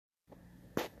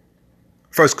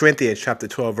First Corinthians chapter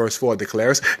 12, verse 4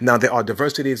 declares, now there are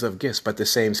diversities of gifts, but the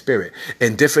same Spirit,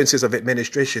 and differences of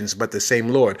administrations, but the same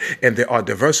Lord. And there are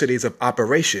diversities of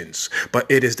operations, but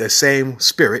it is the same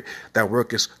Spirit that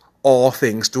worketh all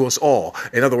things through us all.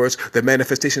 In other words, the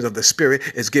manifestations of the Spirit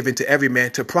is given to every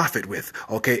man to profit with.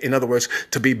 Okay. In other words,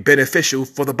 to be beneficial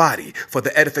for the body, for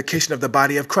the edification of the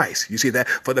body of Christ. You see that?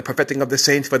 For the perfecting of the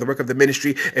saints, for the work of the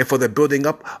ministry, and for the building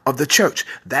up of the church.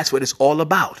 That's what it's all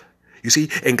about. You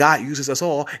see, and God uses us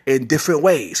all in different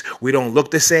ways. We don't look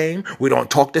the same. We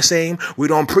don't talk the same. We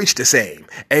don't preach the same.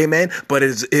 Amen. But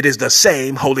it is the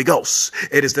same Holy Ghost.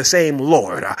 It is the same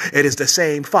Lord. It is the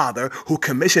same Father who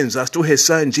commissions us through his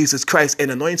Son, Jesus Christ,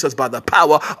 and anoints us by the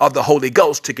power of the Holy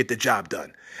Ghost to get the job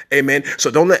done. Amen.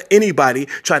 So don't let anybody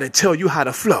try to tell you how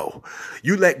to flow.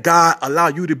 You let God allow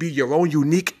you to be your own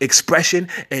unique expression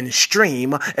and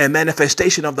stream and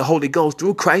manifestation of the Holy Ghost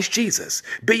through Christ Jesus.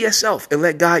 Be yourself and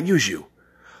let God use you.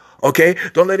 Okay.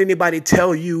 Don't let anybody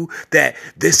tell you that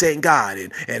this ain't God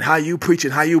and how you preach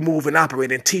and how you move and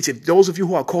operate and teach. And those of you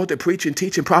who are called to preach and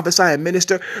teach and prophesy and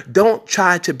minister, don't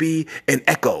try to be an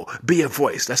echo, be a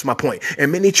voice. That's my point. In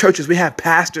many churches, we have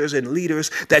pastors and leaders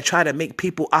that try to make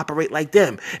people operate like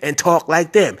them and talk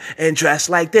like them and dress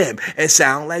like them and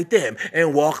sound like them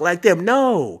and walk like them.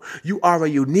 No, you are a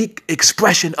unique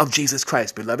expression of Jesus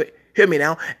Christ, beloved. Hear me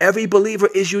now. Every believer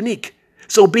is unique.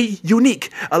 So be unique.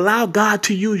 Allow God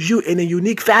to use you in a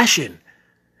unique fashion.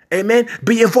 Amen.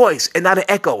 Be a voice and not an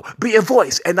echo. Be a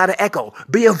voice and not an echo.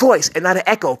 Be a voice and not an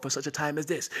echo for such a time as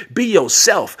this. Be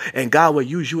yourself and God will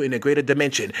use you in a greater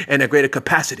dimension and a greater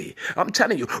capacity. I'm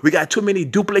telling you, we got too many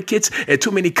duplicates and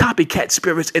too many copycat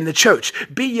spirits in the church.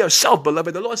 Be yourself,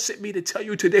 beloved. The Lord sent me to tell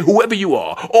you today, whoever you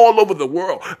are, all over the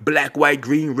world, black, white,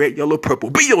 green, red, yellow, purple.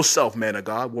 Be yourself, man of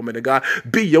God, woman of God.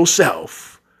 Be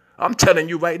yourself. I'm telling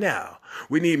you right now.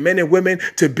 We need men and women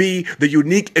to be the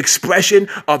unique expression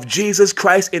of Jesus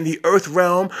Christ in the earth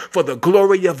realm for the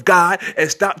glory of God and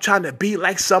stop trying to be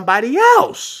like somebody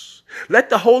else. Let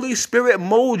the Holy Spirit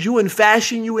mold you and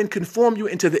fashion you and conform you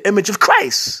into the image of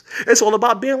Christ. It's all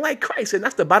about being like Christ, and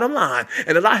that's the bottom line.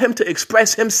 And allow him to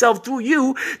express himself through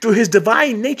you, through his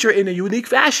divine nature in a unique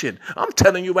fashion. I'm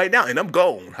telling you right now, and I'm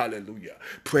gone. Hallelujah.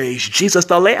 Praise Jesus,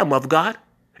 the Lamb of God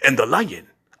and the Lion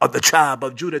of the tribe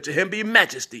of Judah. To him be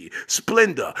majesty,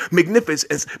 splendor,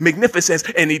 magnificence,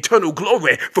 and eternal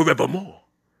glory forevermore.